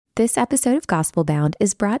This episode of Gospel Bound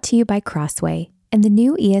is brought to you by Crossway and the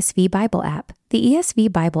new ESV Bible app. The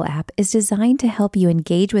ESV Bible app is designed to help you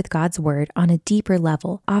engage with God's Word on a deeper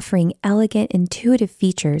level, offering elegant, intuitive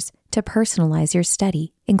features to personalize your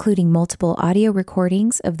study, including multiple audio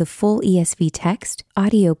recordings of the full ESV text,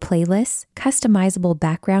 audio playlists, customizable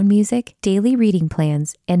background music, daily reading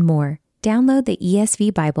plans, and more. Download the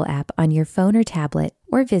ESV Bible app on your phone or tablet,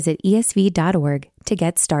 or visit esv.org to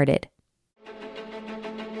get started.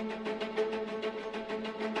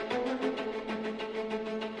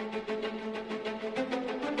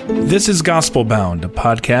 This is Gospel Bound, a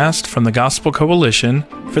podcast from the Gospel Coalition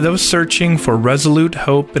for those searching for resolute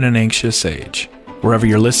hope in an anxious age. Wherever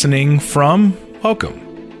you're listening from,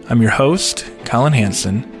 welcome. I'm your host, Colin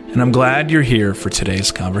Hanson, and I'm glad you're here for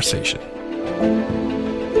today's conversation.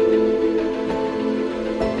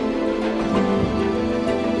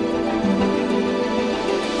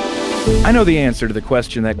 I know the answer to the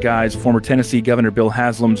question that guides former Tennessee Governor Bill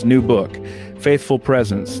Haslam's new book, Faithful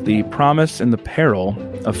Presence, The Promise and the Peril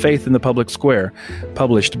of Faith in the Public Square,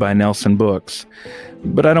 published by Nelson Books.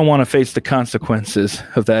 But I don't want to face the consequences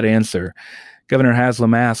of that answer. Governor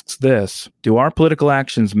Haslam asks this: do our political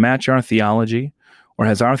actions match our theology, or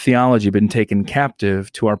has our theology been taken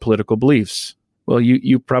captive to our political beliefs? Well,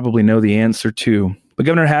 you probably know the answer too. But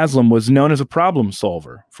Governor Haslam was known as a problem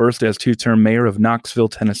solver, first as two-term mayor of Knoxville,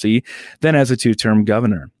 Tennessee, then as a two-term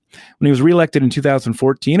governor. When he was reelected in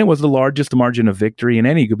 2014, it was the largest margin of victory in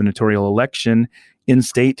any gubernatorial election in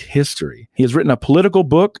state history. He has written a political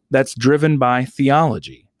book that's driven by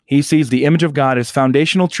theology. He sees the image of God as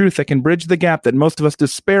foundational truth that can bridge the gap that most of us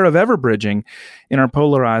despair of ever bridging in our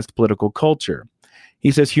polarized political culture.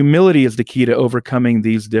 He says humility is the key to overcoming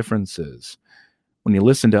these differences. When you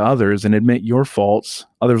listen to others and admit your faults,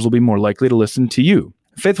 others will be more likely to listen to you.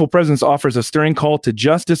 Faithful Presence offers a stirring call to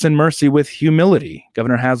justice and mercy with humility.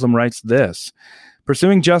 Governor Haslam writes this: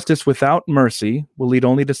 pursuing justice without mercy will lead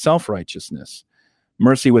only to self-righteousness.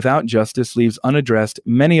 Mercy without justice leaves unaddressed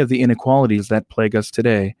many of the inequalities that plague us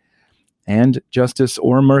today. And justice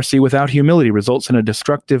or mercy without humility results in a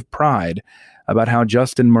destructive pride about how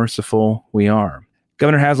just and merciful we are.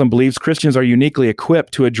 Governor Haslam believes Christians are uniquely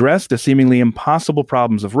equipped to address the seemingly impossible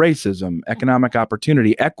problems of racism, economic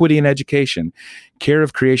opportunity, equity in education, care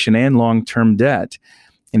of creation, and long-term debt.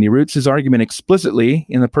 And he roots his argument explicitly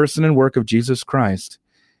in the person and work of Jesus Christ,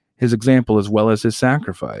 his example as well as his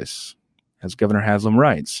sacrifice. As Governor Haslam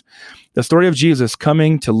writes, the story of Jesus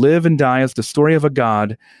coming to live and die is the story of a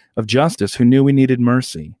God of justice who knew we needed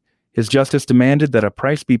mercy. His justice demanded that a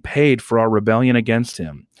price be paid for our rebellion against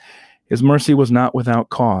him. His mercy was not without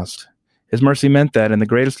cost. His mercy meant that in the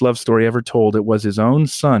greatest love story ever told, it was his own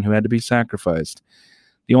son who had to be sacrificed.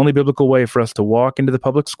 The only biblical way for us to walk into the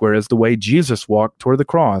public square is the way Jesus walked toward the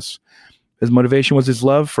cross. His motivation was his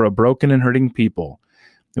love for a broken and hurting people.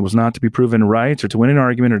 It was not to be proven right or to win an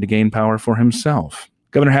argument or to gain power for himself.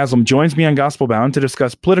 Governor Haslam joins me on Gospel Bound to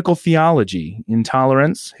discuss political theology,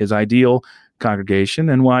 intolerance, his ideal congregation,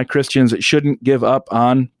 and why Christians shouldn't give up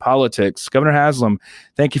on politics. Governor Haslam,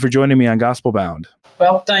 thank you for joining me on Gospel Bound.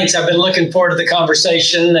 Well, thanks. I've been looking forward to the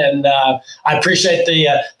conversation, and I appreciate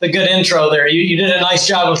the good intro there. You did a nice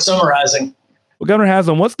job of summarizing. Well, Governor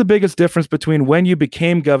Haslam, what's the biggest difference between when you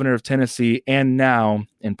became governor of Tennessee and now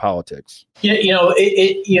in politics? You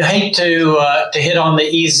hate to hit on the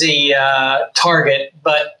easy target,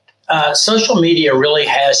 but social media really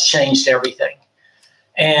has changed everything.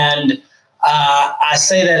 And I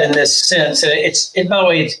say that in this sense. By the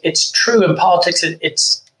way, it's true in politics.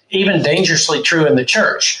 It's even dangerously true in the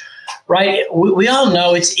church, right? We all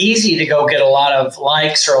know it's easy to go get a lot of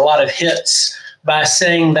likes or a lot of hits by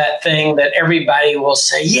saying that thing that everybody will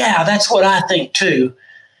say, yeah, that's what I think too.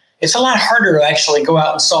 It's a lot harder to actually go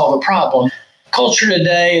out and solve a problem. Culture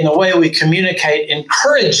today and the way we communicate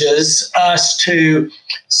encourages us to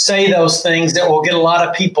say those things that will get a lot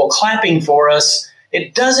of people clapping for us.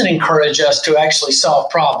 It doesn't encourage us to actually solve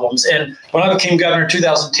problems. And when I became governor in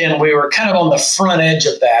 2010, we were kind of on the front edge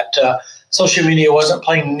of that. Social media wasn't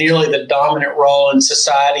playing nearly the dominant role in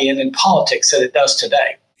society and in politics that it does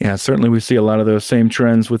today. Yeah, certainly we see a lot of those same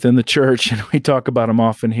trends within the church, and we talk about them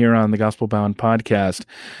often here on the Gospel Bound podcast.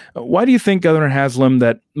 Why do you think, Governor Haslam,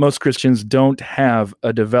 that most Christians don't have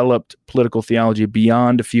a developed political theology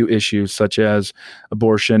beyond a few issues such as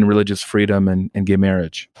abortion, religious freedom, and gay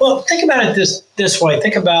marriage? Well, think about it this way.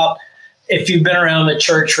 Think about if you've been around the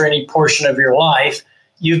church for any portion of your life,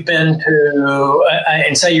 you've been to,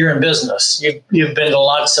 and say you're in business, you've been to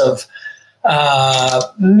lots of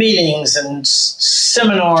meetings and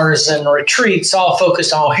seminars and retreats all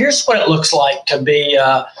focused on, here's what it looks like to be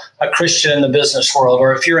a Christian in the business world.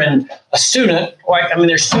 Or if you're in a student,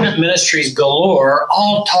 there's student ministries galore,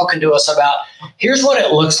 all talking to us about, here's what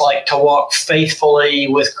it looks like to walk faithfully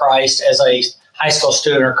with Christ as a high school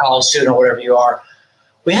student or college student or whatever you are.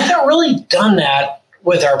 We haven't really done that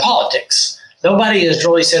with our politics. Nobody has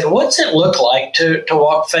really said, what's it look like to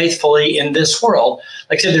walk faithfully in this world?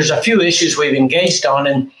 Like I said, there's a few issues we've engaged on,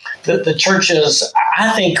 and the churches,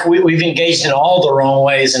 I think we've engaged in all the wrong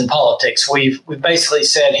ways in politics. We've basically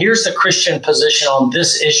said, here's the Christian position on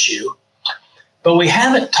this issue, but we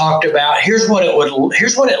haven't talked about here's what it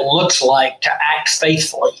looks like to act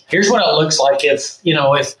faithfully. Here's what it looks like if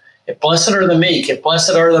blessed are the meek, if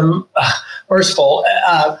blessed are the merciful.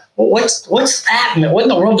 What's that mean? What in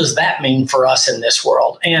the world does that mean for us in this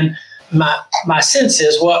world? And my sense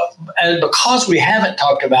is, because we haven't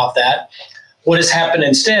talked about that, what has happened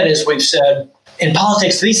instead is we've said, in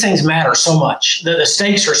politics, these things matter so much. The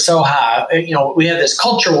stakes are so high. We have this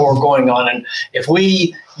culture war going on, and if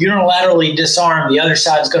we unilaterally disarm, the other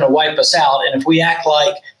side's going to wipe us out. And if we act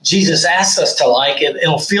like Jesus asks us to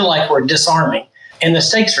it'll feel like we're disarming. And the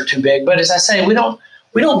stakes are too big. But as I say, we don't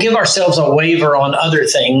give ourselves a waiver on other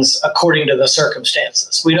things according to the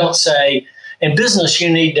circumstances. We don't say, in business, you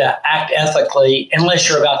need to act ethically unless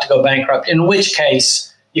you're about to go bankrupt, in which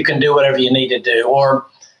case you can do whatever you need to do. Or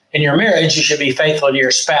in your marriage, you should be faithful to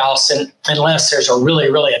your spouse, and unless there's a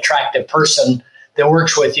really, really attractive person that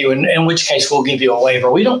works with you, in which case we'll give you a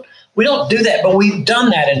waiver. We don't do that, but we've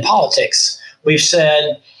done that in politics. We've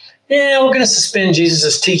said, we're going to suspend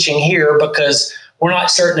Jesus' teaching here because we're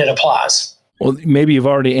not certain it applies. Well, maybe you've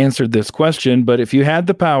already answered this question, but if you had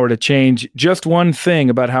the power to change just one thing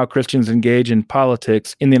about how Christians engage in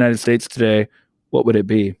politics in the United States today, what would it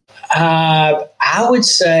be? I would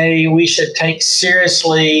say we should take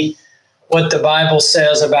seriously what the Bible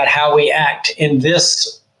says about how we act in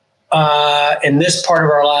this part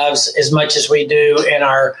of our lives as much as we do in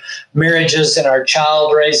our marriages and our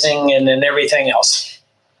child raising and in everything else.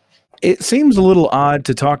 It seems a little odd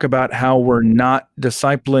to talk about how we're not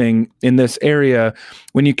discipling in this area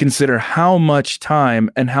when you consider how much time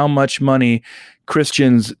and how much money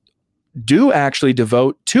Christians do actually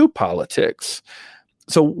devote to politics.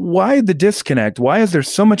 So why the disconnect? Why is there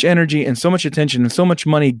so much energy and so much attention and so much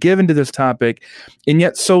money given to this topic and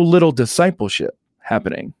yet so little discipleship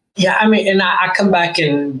happening? Yeah, and I come back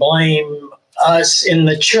and blame us in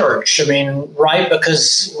the church. Right?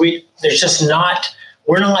 Because we're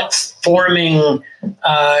not forming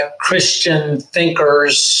Christian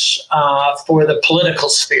thinkers for the political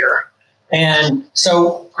sphere. And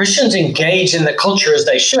so Christians engage in the culture as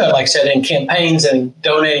they should, like I said, in campaigns and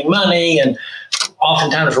donating money and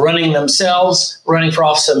oftentimes running for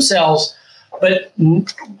office themselves. But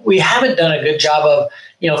we haven't done a good job of,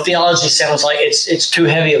 theology sounds like it's too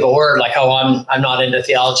heavy of a word, like, I'm not into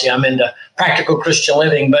theology, I'm into practical Christian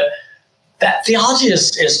living. But that theology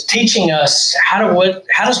is teaching us how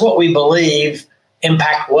does what we believe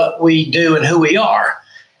impact what we do and who we are.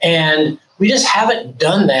 And we just haven't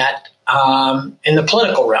done that in the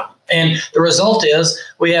political realm. And the result is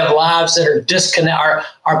we have lives that are disconnected.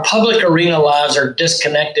 Our public arena lives are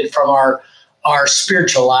disconnected from our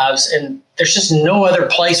spiritual lives. And there's just no other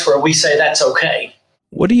place where we say that's okay.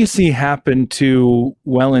 What do you see happen to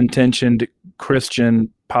well-intentioned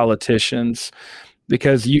Christian politicians?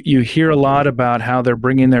 Because you hear a lot about how they're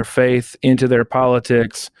bringing their faith into their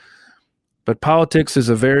politics, but politics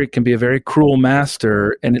can be a very cruel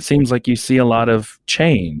master, and it seems like you see a lot of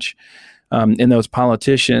change in those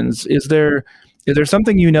politicians. Is there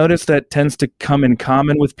something you notice that tends to come in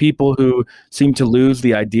common with people who seem to lose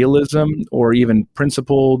the idealism or even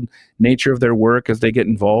principled nature of their work as they get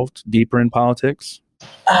involved deeper in politics?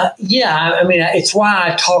 It's why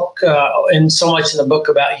I talk in so much in the book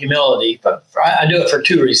about humility. But I do it for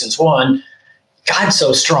two reasons. One, God's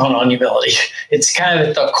so strong on humility. It's kind of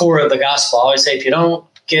at the core of the gospel. I always say, if you don't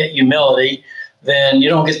get humility, then you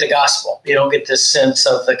don't get the gospel. You don't get this sense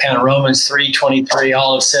of the kind of Romans 3:23,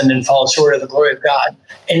 all have sinned and fall short of the glory of God.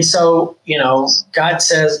 And so, God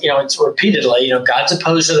says, it's repeatedly, God's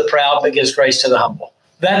opposed to the proud, but gives grace to the humble.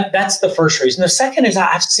 That's the first reason. The second is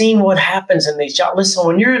I've seen what happens in these jobs. Listen,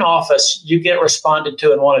 when you're in office, you get responded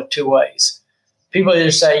to in one of two ways. People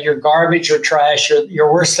either say you're garbage, you're trash,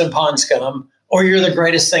 you're worse than pond scum, or you're the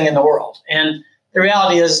greatest thing in the world. And the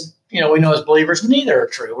reality is, we know as believers, neither are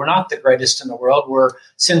true. We're not the greatest in the world. We're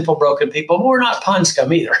sinful, broken people, but we're not pond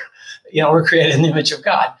scum either. We're created in the image of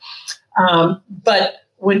God. But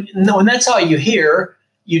when that's all you hear,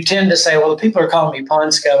 you tend to say, well, the people are calling me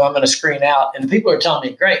pond scum, I'm going to screen out. And the people are telling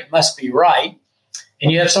me, great, must be right.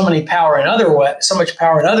 And you have so much power in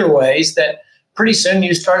other ways that pretty soon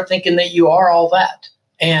you start thinking that you are all that.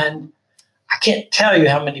 And I can't tell you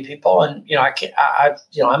how many people, and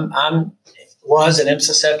I'm was and am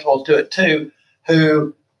susceptible to it too,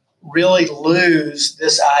 who really lose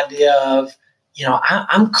this idea of,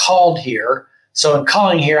 I'm called here. So in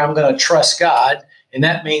calling here, I'm going to trust God. And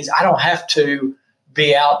that means I don't have to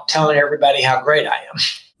be out telling everybody how great I am.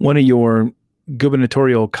 One of your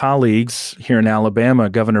gubernatorial colleagues here in Alabama,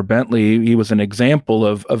 Governor Bentley, he was an example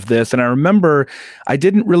of this. And I remember I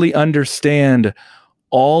didn't really understand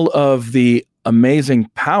all of the amazing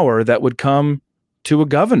power that would come to a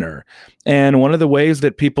governor. And one of the ways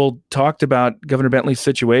that people talked about Governor Bentley's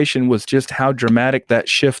situation was just how dramatic that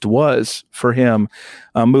shift was for him,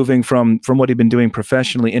 moving from what he'd been doing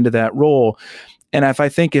professionally into that role. And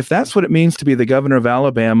if that's what it means to be the governor of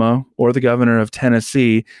Alabama or the governor of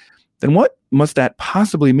Tennessee, then what must that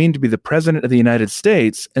possibly mean to be the president of the United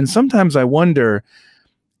States? And sometimes I wonder,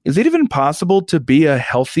 is it even possible to be a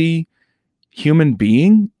healthy human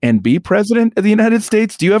being and be president of the United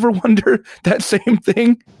States? Do you ever wonder that same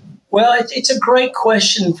thing? Well, it's a great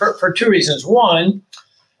question for two reasons. One,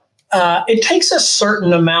 it takes a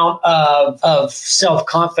certain amount of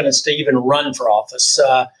self-confidence to even run for office.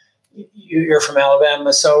 You're from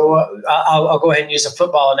Alabama, so I'll go ahead and use a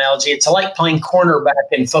football analogy. It's like playing cornerback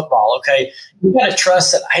in football, okay? You got to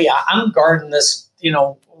trust that, hey, I'm guarding this,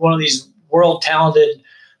 one of these world-talented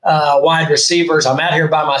wide receivers. I'm out here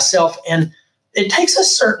by myself, and it takes a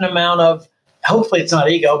certain amount of, hopefully it's not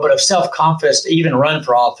ego, but of self-confidence to even run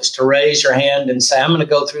for office, to raise your hand and say, I'm going to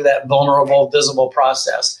go through that vulnerable, visible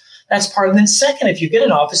process. That's part of it. And then second, if you get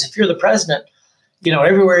in office, if you're the president,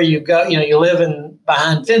 everywhere you go, you live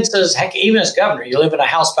behind fences. Heck, even as governor, you live in a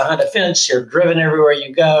house behind a fence. You're driven everywhere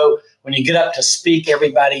you go. When you get up to speak,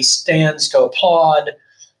 everybody stands to applaud.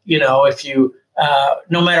 If you,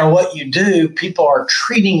 no matter what you do, people are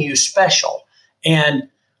treating you special. And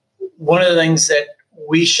one of the things that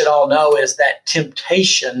we should all know is that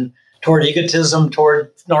temptation toward egotism,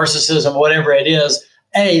 toward narcissism, whatever it is,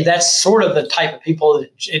 that's sort of the type of people that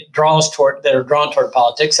it draws toward, that are drawn toward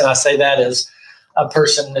politics. And I say that as a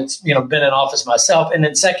person that's, been in office myself. And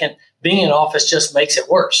then second, being in office just makes it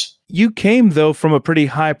worse. You came, though, from a pretty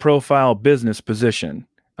high-profile business position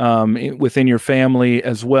within your family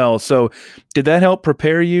as well. So did that help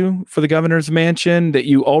prepare you for the governor's mansion, that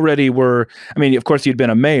you already were? I mean, of course, you'd been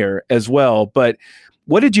a mayor as well, but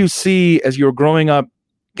what did you see as you were growing up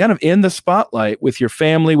kind of in the spotlight with your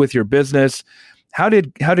family, with your business? How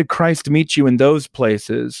did Christ meet you in those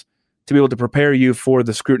places to be able to prepare you for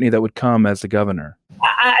the scrutiny that would come as the governor?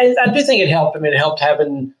 I do think it helped. I mean, it helped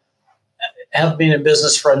being in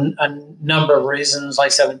business for a number of reasons. Like I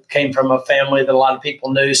said, it came from a family that a lot of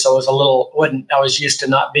people knew, so it was I was used to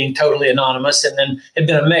not being totally anonymous, and then had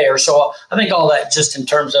been a mayor. So I think all that, just in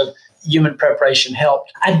terms of human preparation,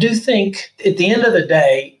 helped. I do think at the end of the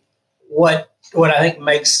day, what I think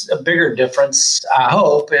makes a bigger difference, I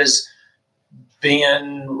hope, is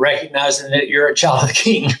recognizing that you're a child of the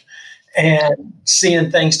King and seeing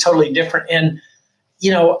things totally different. And,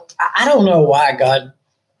 I don't know why God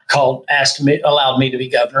allowed me to be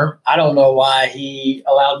governor. I don't know why he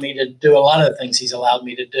allowed me to do a lot of the things he's allowed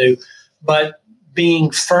me to do, but being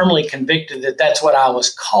firmly convicted that that's what I was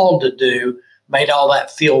called to do made all that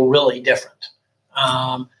feel really different.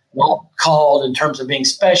 Not called in terms of being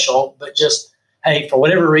special, but just, hey, for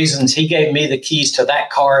whatever reasons, he gave me the keys to that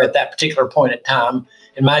car at that particular point in time.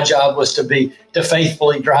 And my job was to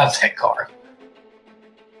faithfully drive that car.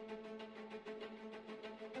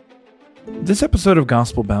 This episode of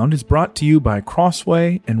Gospel Bound is brought to you by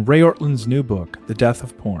Crossway and Ray Ortlund's new book, The Death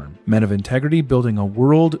of Porn, Men of Integrity Building a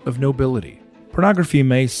World of Nobility. Pornography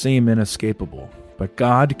may seem inescapable, but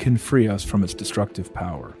God can free us from its destructive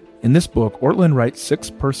power. In this book, Ortlund writes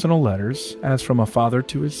 6 personal letters, as from a father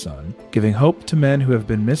to his son, giving hope to men who have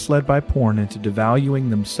been misled by porn into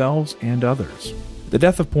devaluing themselves and others. The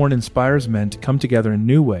Death of Porn inspires men to come together in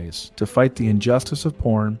new ways to fight the injustice of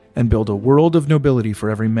porn and build a world of nobility for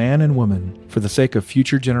every man and woman for the sake of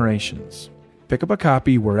future generations. Pick up a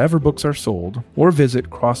copy wherever books are sold, or visit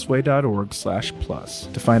crossway.org/plus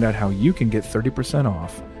to find out how you can get 30%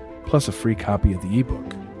 off, plus a free copy of the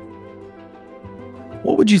ebook.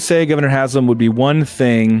 What would you say, Governor Haslam, would be one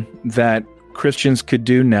thing that Christians could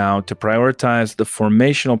do now to prioritize the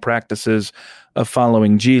formational practices of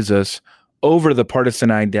following Jesus over the partisan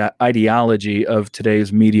ideology of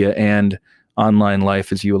today's media and online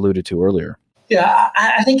life, as you alluded to earlier? Yeah,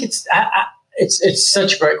 I think it's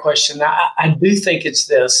such a great question. I do think it's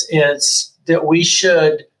this. It's that we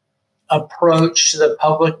should approach the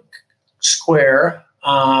public square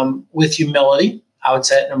with humility. I would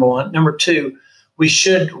say number one. Number two, we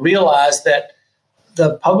should realize that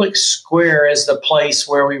the public square is the place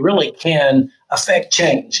where we really can affect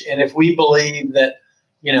change. And if we believe that,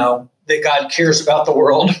 that God cares about the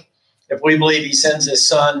world, if we believe he sends his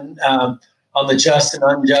son on the just and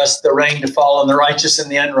unjust, the rain to fall on the righteous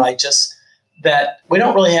and the unrighteous, that we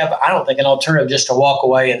don't really have, I don't think, an alternative just to walk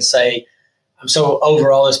away and say, I'm so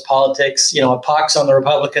over all this politics, a pox on the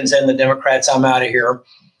Republicans and the Democrats, I'm out of here.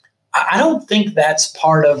 I don't think that's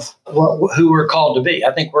part of who we're called to be.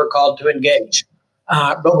 I think we're called to engage,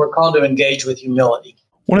 but we're called to engage with humility.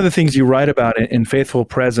 One of the things you write about in Faithful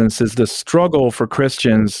Presence is the struggle for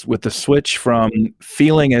Christians with the switch from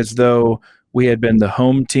feeling as though we had been the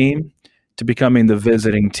home team to becoming the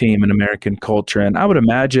visiting team in American culture. And I would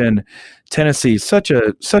imagine Tennessee is such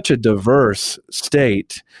a diverse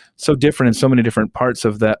state, so different in so many different parts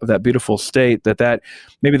of that beautiful state that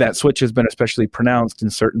maybe that switch has been especially pronounced in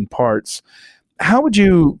certain parts.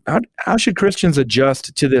 How should Christians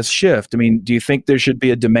adjust to this shift? I mean, do you think there should be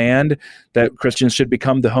a demand that Christians should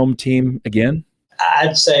become the home team again?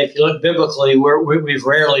 I'd say if you look biblically, we've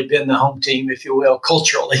rarely been the home team, if you will,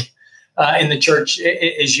 culturally. In the church,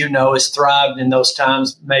 as you know, has thrived in those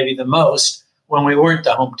times maybe the most when we weren't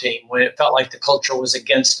the home team, when it felt like the culture was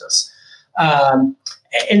against us.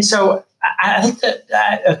 And so I think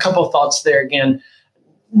that a couple of thoughts there again.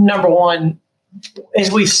 Number one,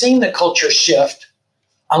 as we've seen the culture shift,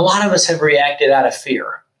 a lot of us have reacted out of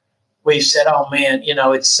fear. We've said, oh man,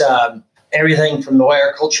 it's everything from the way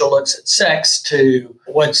our culture looks at sex to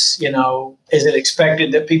what's, is it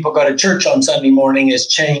expected that people go to church on Sunday morning has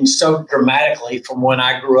changed so dramatically from when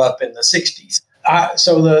I grew up in the 60s.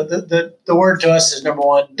 So the word to us is, number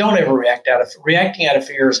one, don't ever reacting out of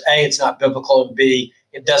fear is A, it's not biblical, and B,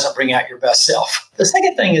 it doesn't bring out your best self. The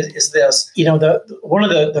second thing is this, one of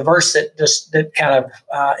the verse that kind of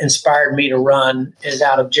inspired me to run is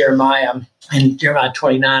out of Jeremiah, in Jeremiah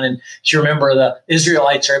 29. And you remember the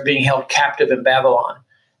Israelites are being held captive in Babylon.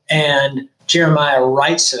 And Jeremiah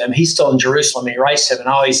writes to them. He's still in Jerusalem. He writes to them, and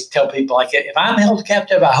I always tell people, like, if I'm held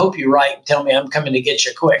captive, I hope you write and tell me I'm coming to get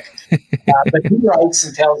you quick. But he writes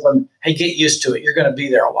and tells them, hey, get used to it. You're going to be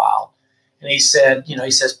there a while. And he said,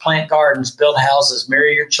 he says, plant gardens, build houses,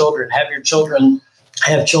 marry your children, have your children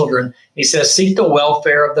have children. He says, seek the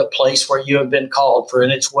welfare of the place where you have been called, for in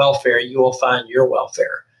its welfare you will find your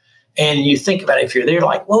welfare. And you think about it, if you're there,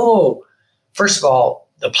 like, whoa, first of all,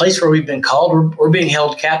 the place where we've been called, we're being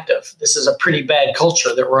held captive. This is a pretty bad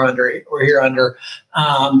culture that we're here under,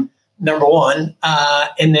 number one.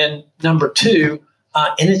 And then number two,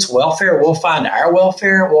 in its welfare, we'll find our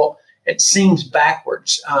welfare. Well, it seems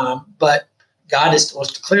backwards, but God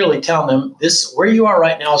was clearly telling them, this, where you are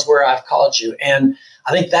right now is where I've called you. And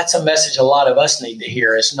I think that's a message a lot of us need to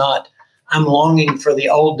hear. It's not, I'm longing for the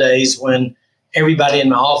old days when everybody in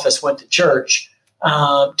my office went to church,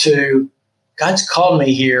 to God's called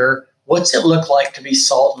me here. What's it look like to be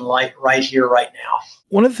salt and light right here, right now?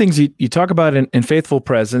 One of the things you talk about in Faithful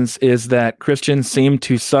Presence is that Christians seem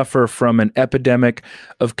to suffer from an epidemic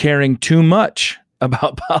of caring too much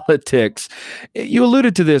about politics. You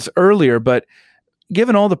alluded to this earlier, but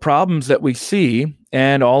given all the problems that we see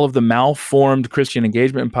and all of the malformed Christian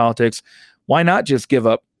engagement in politics, why not just give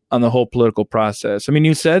up on the whole political process? I mean,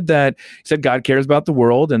 you said God cares about the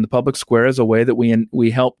world, and the public square is a way that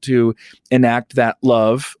we help to enact that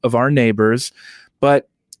love of our neighbors. But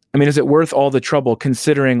I mean, is it worth all the trouble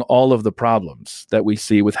considering all of the problems that we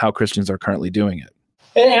see with how Christians are currently doing it?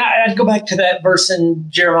 And I'd go back to that verse in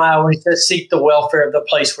Jeremiah where he says, seek the welfare of the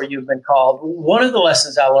place where you've been called. One of the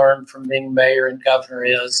lessons I learned from being mayor and governor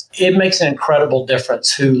is it makes an incredible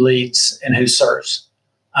difference who leads and who serves,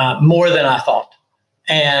 more than I thought.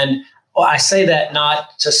 And I say that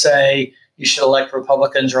not to say you should elect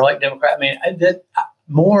Republicans or elect Democrats. I mean,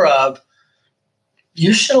 more of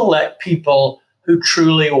you should elect people who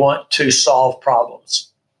truly want to solve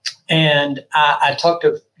problems. And I talk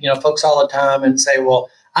to folks all the time and say, well,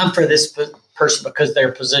 I'm for this person because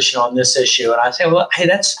their position on this issue. And I say, well, hey,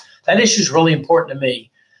 that issue is really important to me.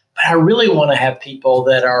 But I really want to have people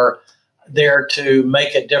that are there to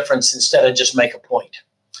make a difference instead of just make a point.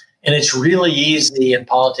 And it's really easy in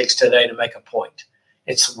politics today to make a point.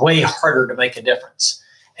 It's way harder to make a difference.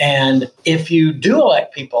 And if you do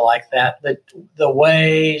elect people like that, the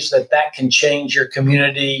ways that can change your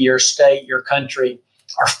community, your state, your country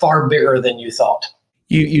are far bigger than you thought.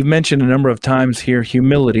 You've mentioned a number of times here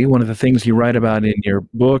humility. One of the things you write about in your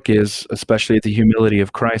book is especially the humility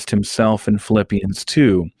of Christ himself in Philippians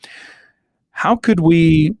 2. How could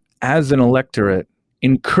we, as an electorate,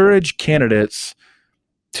 encourage candidates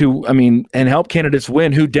and help candidates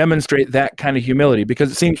win who demonstrate that kind of humility?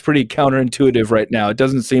 Because it seems pretty counterintuitive right now. It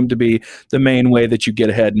doesn't seem to be the main way that you get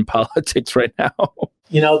ahead in politics right now.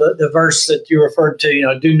 The verse that you referred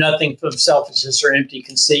to, do nothing from selfishness or empty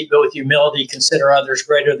conceit, but with humility consider others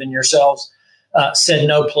greater than yourselves, said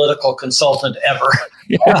no political consultant ever,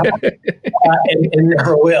 and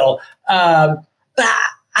never will. But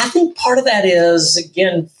I think part of that is,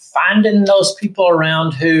 again, finding those people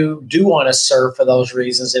around who do want to serve for those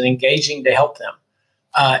reasons and engaging to help them.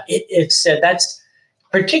 It said that's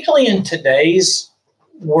particularly in today's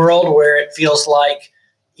world where it feels like,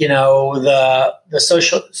 the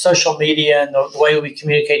social media and the way we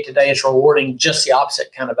communicate today is rewarding just the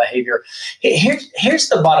opposite kind of behavior. Here's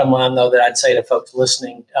the bottom line, though, that I'd say to folks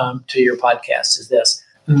listening to your podcast is this.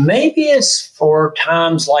 Maybe it's for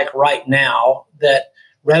times like right now that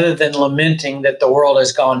rather than lamenting that the world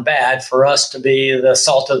has gone bad, for us to be the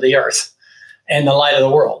salt of the earth and the light of the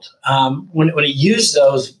world. When he used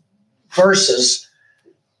those verses,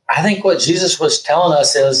 I think what Jesus was telling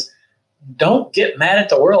us is, don't get mad at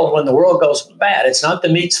the world when the world goes bad. It's not the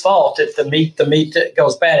meat's fault. If the meat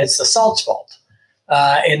goes bad, it's the salt's fault.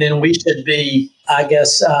 And then we should be, I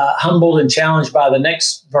guess, humbled and challenged by the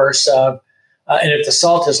next verse of, and if the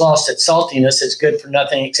salt has lost its saltiness, it's good for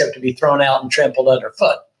nothing except to be thrown out and trampled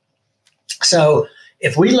underfoot. So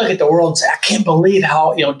if we look at the world and say, I can't believe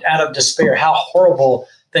how, out of despair, how horrible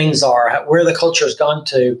things are, where the culture has gone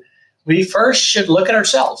to, we first should look at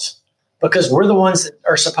ourselves, because we're the ones that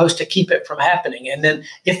are supposed to keep it from happening. And then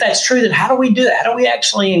if that's true, then how do we do that? How do we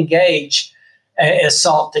actually engage as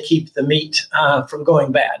salt to keep the meat from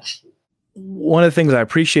going bad? One of the things I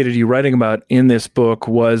appreciated you writing about in this book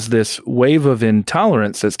was this wave of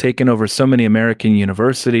intolerance that's taken over so many American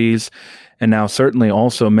universities and now certainly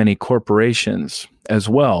also many corporations as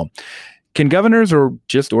well. Can governors or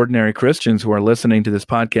just ordinary Christians who are listening to this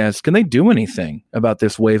podcast, can they do anything about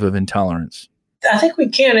this wave of intolerance? I think we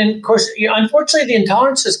can. And of course, unfortunately, the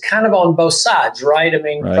intolerance is kind of on both sides, right? I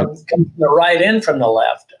mean, From the right and from the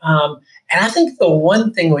left. And I think the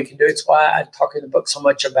one thing we can do, it's why I talk in the book so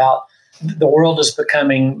much about the world is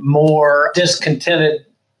becoming more discontented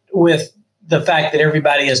with the fact that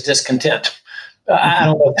everybody is discontent. I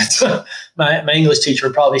don't know. That's my English teacher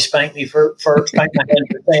would probably spank me for spank my head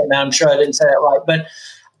for saying that. I'm sure I didn't say that right. But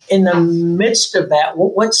in the midst of that,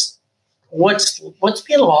 what's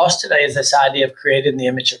being lost today is this idea of created in the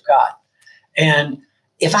image of God. And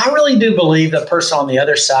if I really do believe the person on the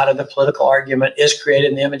other side of the political argument is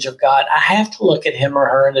created in the image of God, I have to look at him or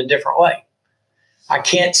her in a different way. I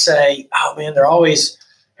can't say, oh man, they're always,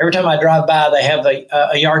 every time I drive by, they have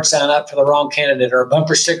a yard sign up for the wrong candidate or a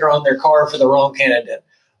bumper sticker on their car for the wrong candidate.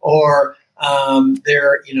 Or I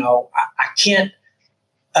can't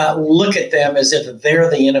look at them as if they're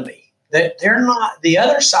the enemy. They're not. The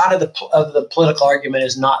other side of the political argument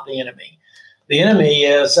is not the enemy. The enemy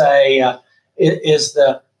is the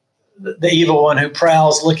evil one who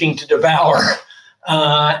prowls looking to devour.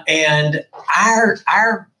 And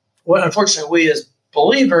unfortunately, we as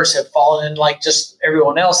believers have fallen in like just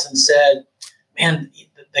everyone else and said, man,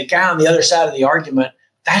 the guy on the other side of the argument,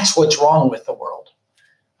 that's what's wrong with the world.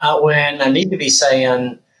 When I need to be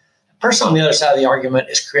saying, the person on the other side of the argument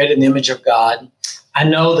is created in the image of God. I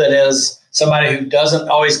know that as somebody who doesn't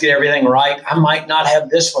always get everything right, I might not have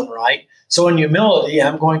this one right. So in humility,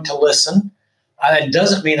 I'm going to listen. It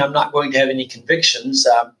doesn't mean I'm not going to have any convictions.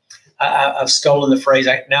 I've stolen the phrase.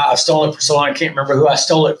 I've stolen it for so long I can't remember who I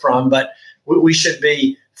stole it from, but we should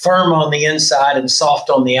be firm on the inside and soft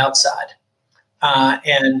on the outside.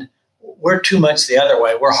 And we're too much the other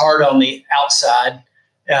way. We're hard on the outside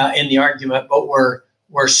in the argument, but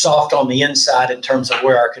we're soft on the inside in terms of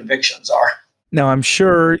where our convictions are. Now, I'm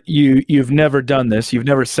sure you've never done this. You've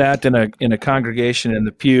never sat in a congregation in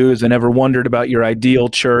the pews and ever wondered about your ideal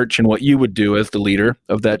church and what you would do as the leader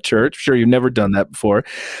of that church. Sure, you've never done that before.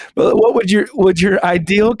 But what would your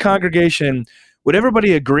ideal congregation, would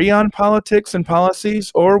everybody agree on politics and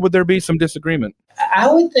policies, or would there be some disagreement? I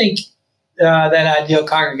would think that ideal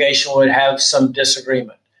congregation would have some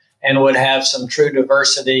disagreement and would have some true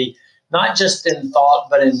diversity, not just in thought,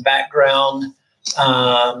 but in background,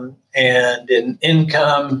 and in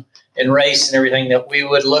income and race and everything, that we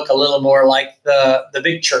would look a little more like the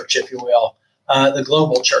big church, if you will, the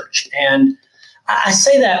global church. And I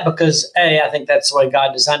say that because A, I think that's the way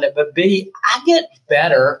God designed it, but B, I get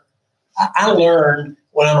better. I learn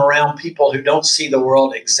when I'm around people who don't see the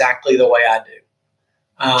world exactly the way I do.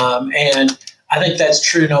 And I think that's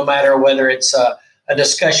true no matter whether it's a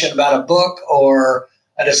discussion about a book or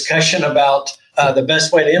a discussion about the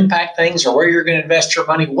best way to impact things or where you're going to invest your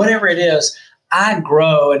money, whatever it is. I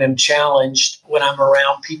grow and am challenged when I'm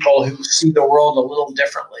around people who see the world a little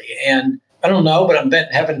differently. And I don't know, but I'm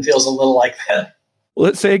betting heaven feels a little like that.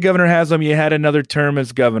 Let's say, Governor Haslam, you had another term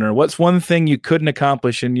as governor. What's one thing you couldn't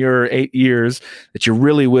accomplish in your 8 years that you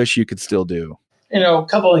really wish you could still do? A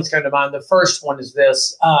couple of things come to mind. The first one is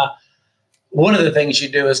this. One of the things you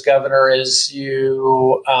do as governor is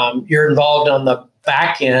you're involved on the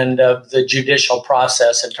back end of the judicial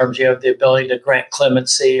process in terms you have the ability to grant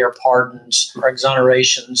clemency or pardons or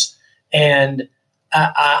exonerations. And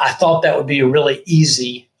I thought that would be really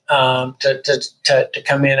easy to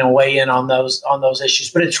come in and weigh in on those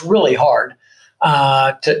issues. But it's really hard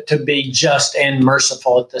to be just and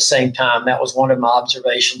merciful at the same time. That was one of my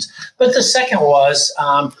observations. But the second was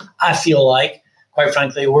I feel like, quite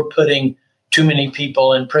frankly, we're putting too many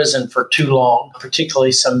people in prison for too long,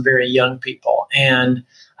 particularly some very young people. And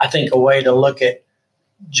I think a way to look at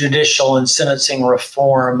judicial and sentencing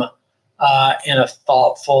reform in a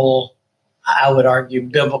thoughtful, I would argue,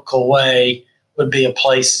 biblical way would be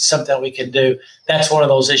something we could do. That's one of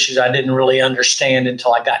those issues I didn't really understand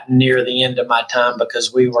until I got near the end of my time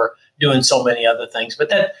because we were doing so many other things. But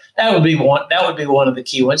that would be one. That would be one of the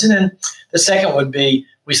key ones. And then the second would be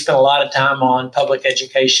we spent a lot of time on public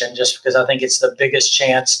education just because I think it's the biggest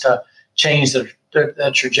chance to change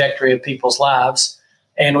the trajectory of people's lives.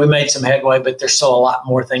 And we made some headway, but there's still a lot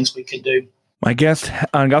more things we could do. My guest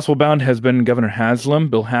on Gospel Bound has been Governor Haslam,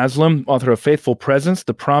 Bill Haslam, author of Faithful Presence,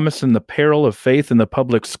 The Promise and the Peril of Faith in the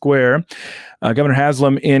Public Square. Governor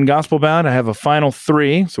Haslam, in Gospel Bound, I have a final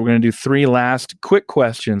 3, so we're going to do 3 last quick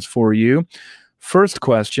questions for you. First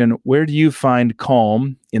question, where do you find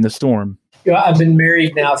calm in the storm? I've been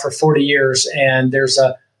married now for 40 years, and there's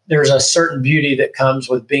a certain beauty that comes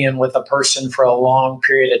with being with a person for a long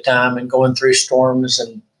period of time and going through storms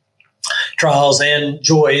and trials and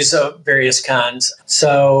joys of various kinds.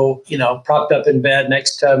 So, propped up in bed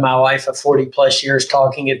next to my wife of 40 plus years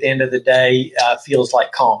talking at the end of the day feels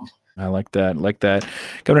like calm. I like that.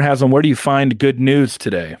 Governor Haslam, where do you find good news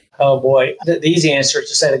today? Oh boy, the easy answer is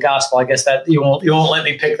to say the gospel. I guess that you won't let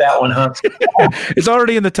me pick that one, huh? It's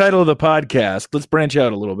already in the title of the podcast. Let's branch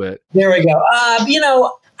out a little bit. There we go.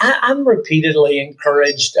 I'm repeatedly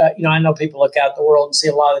encouraged. I know people look out at the world and see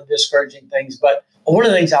a lot of discouraging things, but one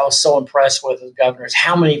of the things I was so impressed with as governor is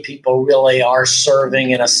how many people really are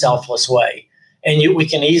serving in a selfless way. And we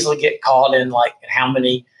can easily get caught in like how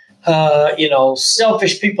many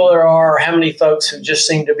selfish people there are, or how many folks who just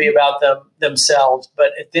seem to be about themselves.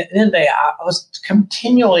 But at the end of the day, I was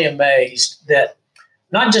continually amazed that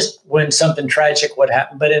not just when something tragic would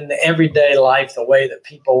happen, but in the everyday life, the way that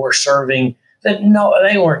people were serving, that no,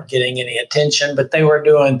 they weren't getting any attention, but they were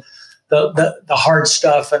doing the hard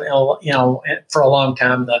stuff. And, for a long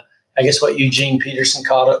time, I guess what Eugene Peterson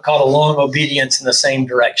called a long obedience in the same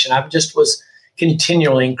direction. I just was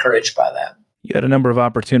continually encouraged by that. You had a number of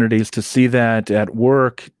opportunities to see that at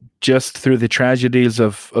work just through the tragedies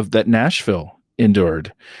of that Nashville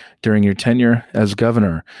endured during your tenure as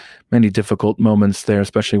governor. Many difficult moments there,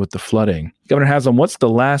 especially with the flooding. Governor Haslam, what's the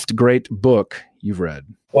last great book you've read?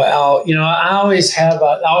 Well, I always have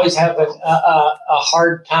a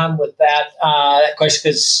hard time with that question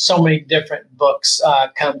because so many different books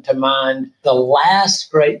come to mind. The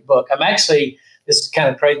last great book, this is kind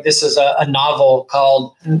of crazy. This is a novel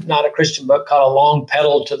called, not a Christian book, called A Long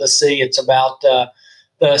Pedal to the Sea. It's about the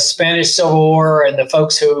Spanish Civil War and the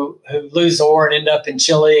folks who lose the war and end up in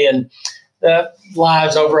Chile and the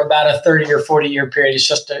lives over about a 30 or 40 year period. It's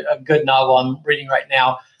just a good novel I'm reading right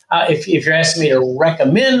now. If you're asking me to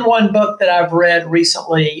recommend one book that I've read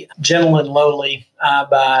recently, Gentle and Lowly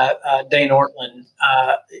by Dane Ortlund,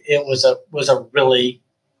 it was a really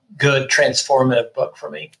good transformative book for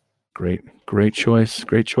me. Great choice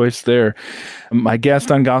there. My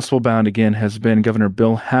guest on Gospel Bound again has been Governor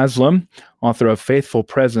Bill Haslam, author of Faithful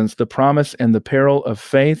Presence, The Promise and the Peril of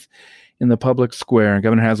Faith in the Public Square.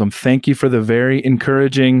 Governor Haslam, thank you for the very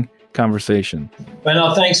encouraging conversation. Well,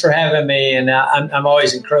 no, thanks for having me. And I'm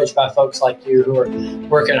always encouraged by folks like you who are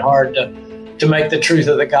working hard to make the truth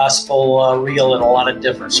of the gospel real in a lot of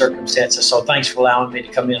different circumstances. So thanks for allowing me to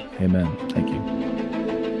come in. Amen. Thank you.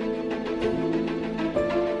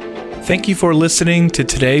 Thank you for listening to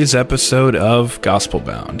today's episode of Gospel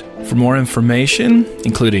Bound. For more information,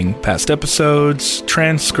 including past episodes,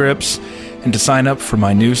 transcripts, and to sign up for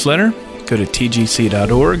my newsletter, go to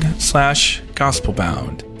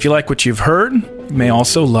tgc.org/gospelbound. If you like what you've heard, you may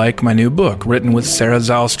also like my new book written with Sarah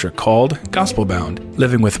Zylstra called Gospel Bound,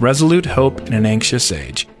 Living with Resolute Hope in an Anxious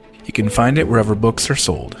Age. You can find it wherever books are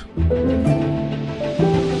sold.